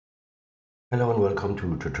Hello and welcome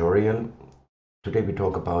to tutorial. Today we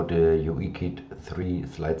talk about the Uikit 3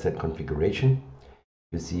 slide set configuration.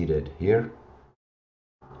 You see that here.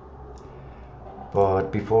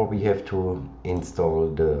 But before we have to install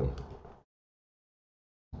the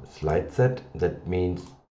slide set, that means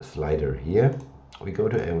slider here. We go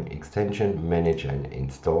to an extension, manage and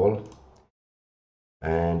install.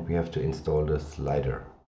 And we have to install the slider.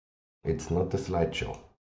 It's not the slideshow.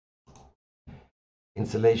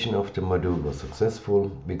 Installation of the module was successful.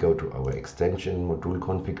 We go to our extension module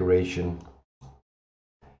configuration.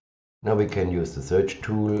 Now we can use the search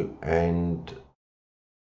tool and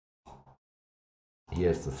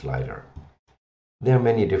here's the slider. There are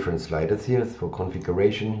many different sliders here for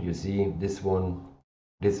configuration. You see this one,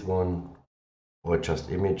 or just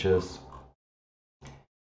images.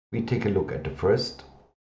 We take a look at the first.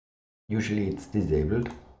 Usually it's disabled,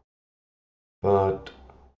 but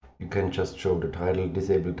you can just show the title,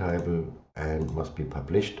 disabled title, and must be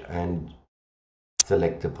published, and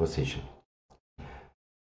select the position.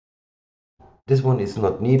 This one is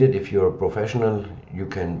not needed. If you're a professional, you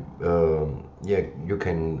can you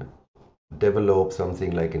can develop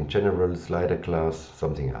something like in general slider class,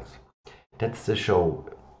 something else. That's the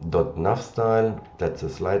show.nav style, that's the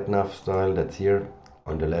slide nav style, that's here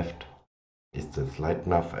on the left is the slide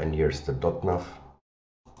nav, and here's the .nav.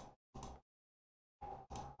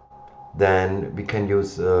 Then we can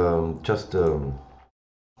use just the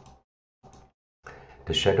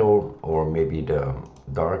shadow, or maybe the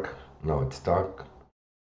dark. Now it's dark.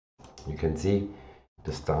 You can see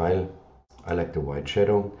the style. I like the white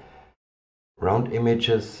shadow. Round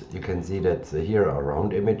images, you can see that here are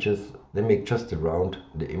round images. They make just around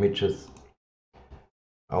the images.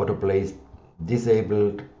 Autoplay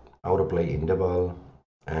disabled, autoplay interval,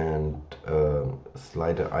 and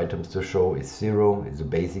slider items to show is 0, is a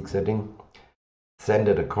basic setting.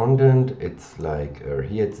 Center the content, it's like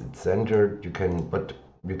here it's centered. You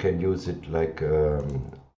can use it like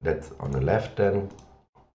that's on the left. Then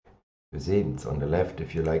you see it's on the left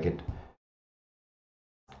if you like it.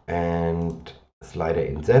 And slider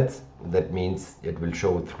in sets, that means it will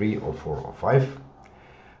show 3 or 4 or 5.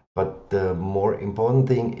 But the more important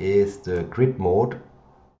thing is the grid mode.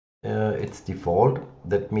 It's default.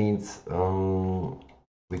 That means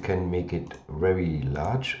we can make it very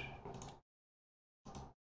large.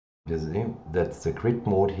 You see, that's the grid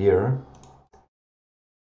mode here.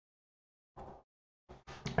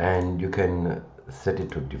 And you can set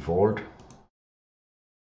it to default.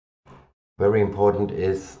 Very important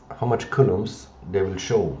is how much columns they will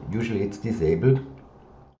show. Usually it's disabled.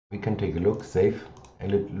 We can take a look, save,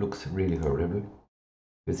 and it looks really horrible.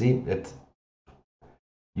 You see, that's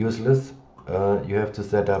useless. You have to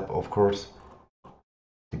set up, of course,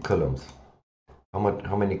 the columns.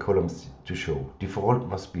 How many columns to show. Default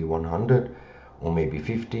must be 100 or maybe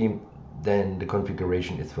 50. Then the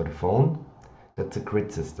configuration is for the phone. That's a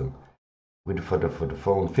grid system. For the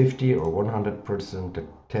phone 50 or 100%,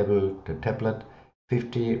 the tablet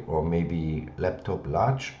 50, or maybe laptop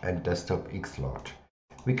large and desktop X large.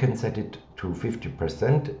 We can set it to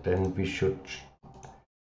 50%, then we should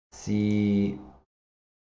see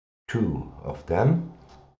 2 of them.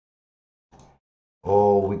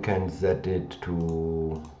 Or we can set it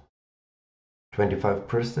to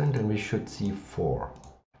 25% and we should see 4.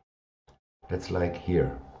 That's like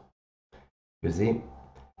here. You see?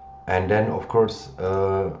 And then of course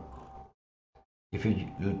if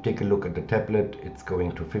you take a look at the tablet, it's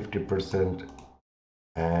going to 50%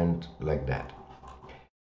 and like that.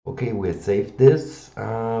 Okay, we have saved this. We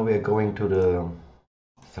are going to the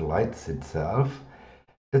slides itself.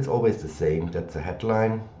 That's always the same. That's the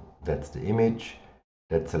headline, that's the image,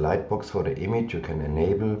 that's a lightbox for the image you can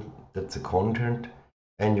enable, that's the content,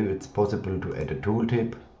 and it's possible to add a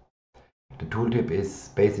tooltip. The tooltip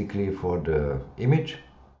is basically for the image,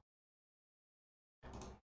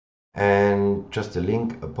 and just a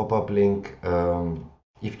link, a pop-up link.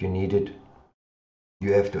 If you need it,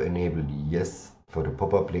 you have to enable yes for the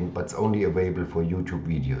pop-up link, but it's only available for YouTube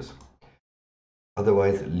videos.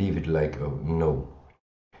 Otherwise leave it like a no.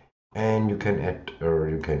 And you can add, or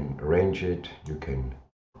you can arrange it, you can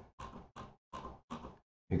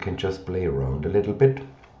just play around a little bit.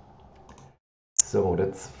 So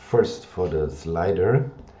that's first for the slider.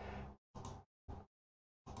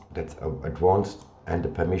 That's advanced, and the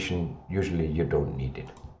permission, usually you don't need it.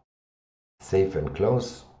 Save and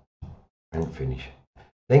close and finish.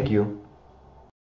 Thank you.